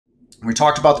We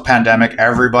talked about the pandemic.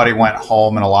 Everybody went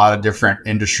home in a lot of different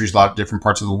industries, a lot of different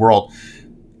parts of the world.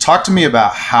 Talk to me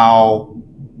about how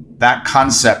that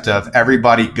concept of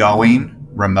everybody going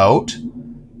remote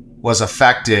was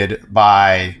affected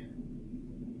by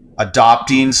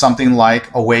adopting something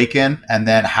like Awaken, and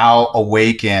then how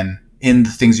Awaken, in the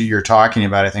things that you're talking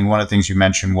about, I think one of the things you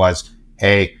mentioned was,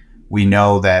 hey, we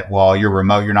know that while you're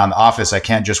remote, you're not in the office, I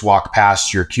can't just walk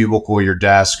past your cubicle, your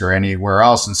desk, or anywhere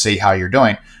else and see how you're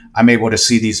doing. I'm able to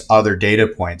see these other data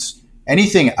points.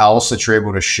 Anything else that you're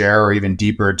able to share, or even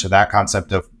deeper to that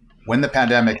concept of when the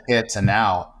pandemic hit to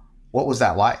now, what was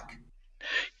that like?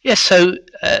 Yeah, so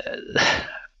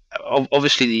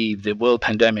obviously the world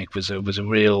pandemic was a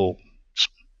real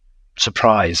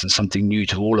surprise and something new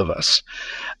to all of us.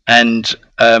 And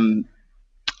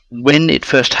when it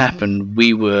first happened,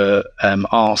 we were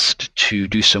asked to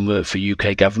do some work for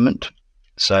UK government.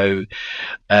 So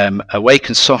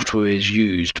Awaken software is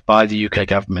used by the UK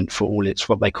government for all its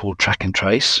what they call track and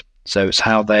trace. So it's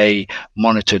how they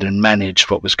monitored and managed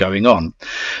what was going on.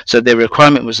 So their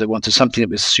requirement was they wanted something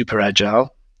that was super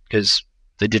agile, because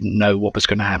they didn't know what was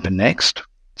going to happen next.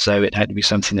 So it had to be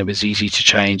something that was easy to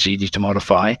change, easy to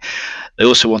modify. They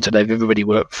also wanted to have everybody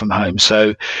work from home.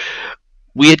 So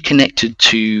we had connected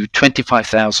to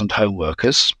 25,000 home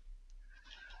workers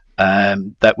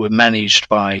that were managed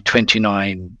by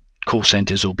 29 call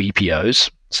centers or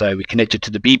BPOs. So we connected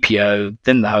to the BPO,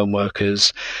 then the home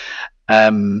workers,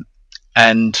 and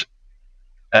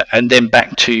then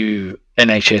back to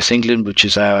NHS England, which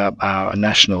is our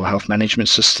national health management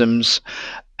systems,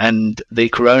 and the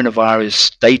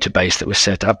coronavirus database that was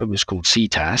set up. It was called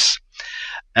CTAS.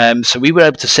 So we were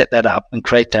able to set that up and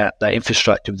create that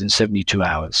infrastructure within 72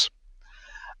 hours.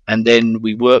 And then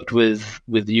we worked with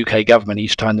the UK government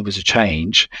each time there was a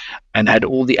change, and had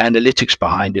all the analytics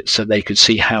behind it, so they could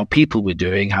see how people were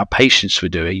doing, how patients were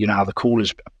doing, you know, how the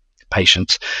callers,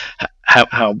 patients,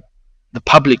 how the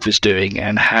public was doing,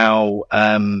 and how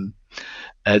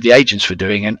the agents were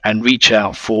doing, and reach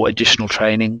out for additional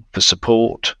training, for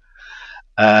support,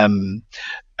 all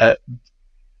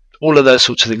of those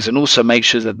sorts of things, and also make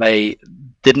sure that they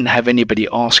didn't have anybody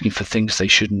asking for things they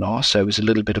shouldn't ask. So it was a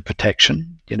little bit of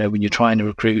protection. You know, when you're trying to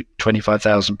recruit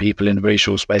 25,000 people in a very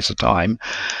short space of time,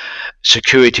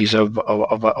 security is of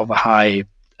a high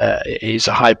is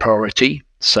a high priority.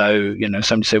 So, you know,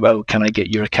 somebody say, well, can I get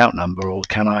your account number, or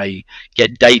can I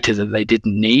get data that they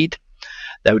didn't need?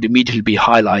 That would immediately be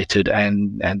highlighted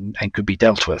and could be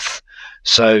dealt with.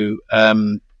 So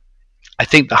I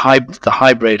think the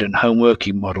hybrid and home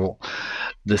working model,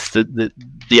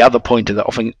 the other point that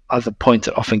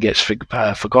often gets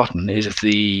forgotten is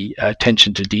the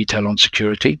attention to detail on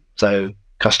security. So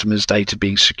customers' data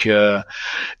being secure.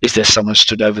 Is there someone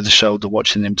stood over the shoulder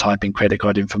watching them typing credit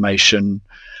card information,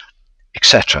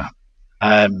 etc.?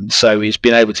 So he's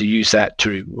been able to use that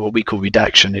to what we call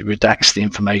redaction. It redacts the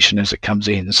information as it comes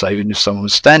in. So even if someone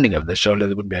was standing over their shoulder,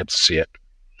 they wouldn't be able to see it.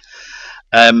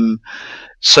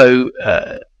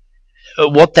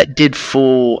 What that did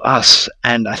for us,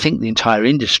 and I think the entire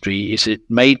industry, is it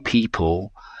made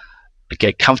people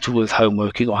get comfortable with home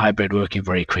working or hybrid working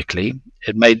very quickly.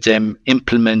 It made them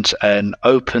implement an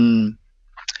open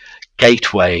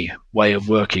gateway way of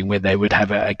working, where they would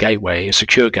have a gateway, a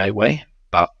secure gateway,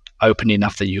 but open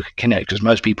enough that you could connect, because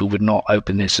most people would not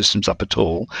open their systems up at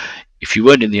all. If you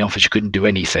weren't in the office, you couldn't do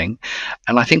anything.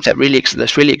 And I think that's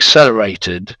really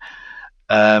accelerated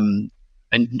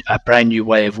a brand new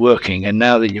way of working. And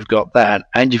now that you've got that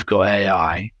and you've got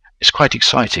AI, it's quite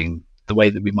exciting the way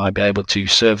that we might be able to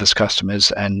service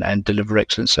customers and deliver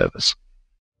excellent service.